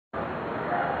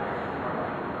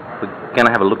going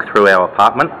to have a look through our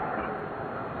apartment.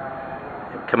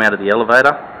 Come out of the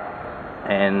elevator,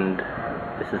 and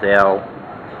this is our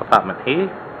apartment here.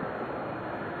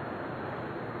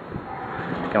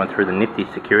 Going through the nifty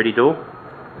security door.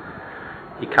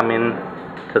 You come in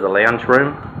to the lounge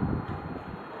room.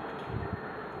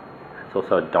 It's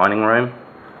also a dining room.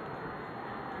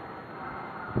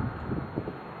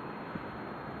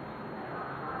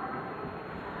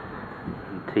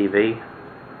 And TV.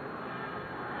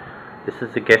 This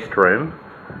is the guest room.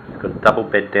 It's got a double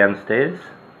bed downstairs,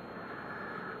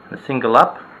 and a single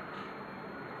up,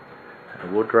 and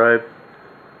a wardrobe,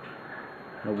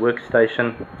 and a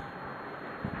workstation,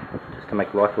 just to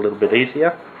make life a little bit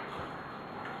easier.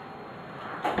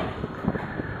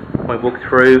 We walk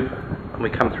through and we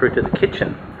come through to the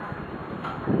kitchen,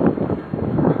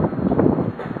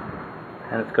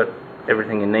 and it's got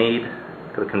everything you need.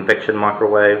 It's got a convection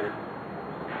microwave,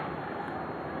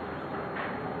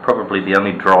 probably the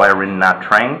only dryer in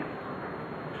Trang.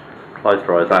 Clothes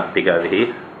dryers aren't big over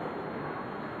here.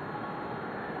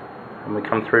 And we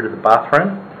come through to the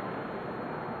bathroom.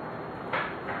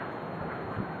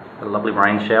 A lovely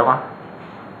rain shower.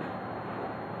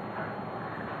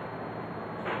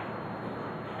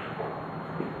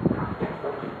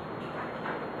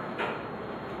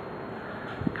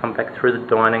 Come back through the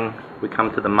dining, we come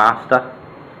to the master.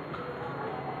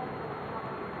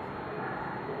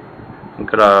 We've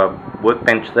got a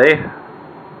workbench there.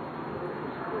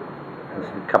 There's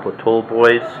a couple of tall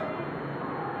boys.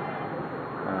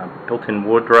 Built-in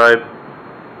wardrobe.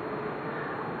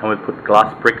 And we put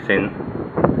glass bricks in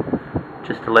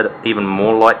just to let even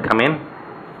more light come in.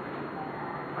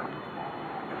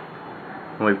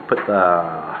 And we've put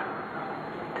the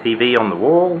TV on the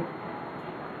wall.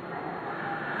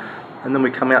 And then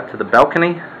we come out to the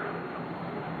balcony.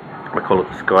 We call it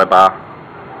the sky bar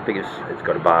because it's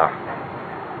got a bar.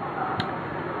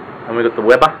 And we've got the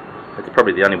Weber. It's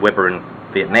probably the only Weber in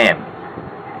Vietnam.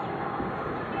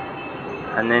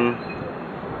 And then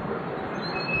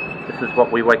this is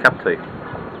what we wake up to.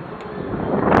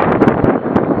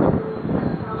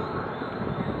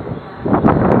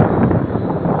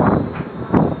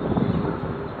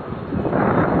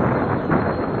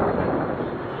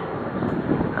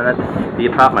 And that's the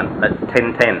apartment at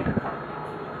 1010.